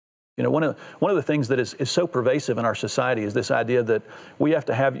You know, one of the things that is so pervasive in our society is this idea that we have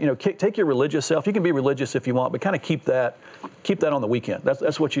to have, you know, take your religious self. You can be religious if you want, but kind of keep that on the weekend.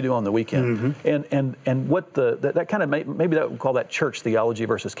 That's what you do on the weekend. And what that kind of maybe that would call that church theology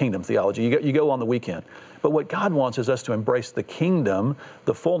versus kingdom theology. You go on the weekend. But what God wants is us to embrace the kingdom,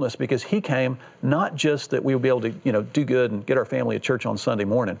 the fullness, because He came not just that we would be able to, you know, do good and get our family at church on Sunday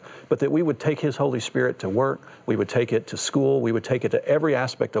morning, but that we would take His Holy Spirit to work, we would take it to school, we would take it to every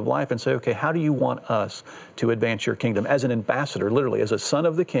aspect of life and say, okay, how do you want us to advance your kingdom? As an ambassador, literally, as a son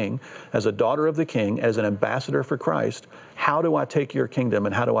of the King, as a daughter of the King, as an ambassador for Christ, how do I take your kingdom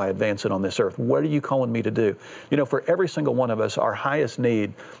and how do I advance it on this earth? What are you calling me to do? You know, for every single one of us, our highest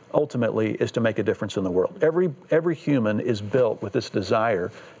need ultimately is to make a difference in the world. Every human is built with this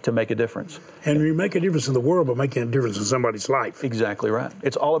desire to make a difference. And you make a difference in the world by making a difference in somebody's life. Exactly right.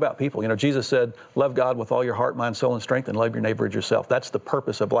 It's all about people. You know, Jesus said, love God with all your heart, mind, soul, and strength, and love your neighbor as yourself. That's the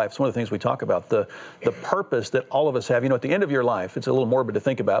purpose of life. It's one of the things we talk about, the purpose that all of us have. You know, at the end of your life, it's a little morbid to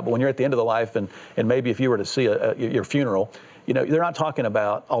think about, but when you're at the end of the life, and maybe if you were to see your funeral, you know, they're not talking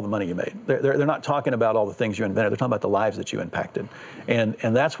about all the money you made. They're not talking about all the things you invented. They're talking about the lives that you impacted. And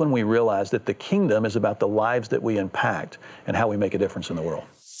that's when we realize that the kingdom is about the lives that we impact and how we make a difference in the world.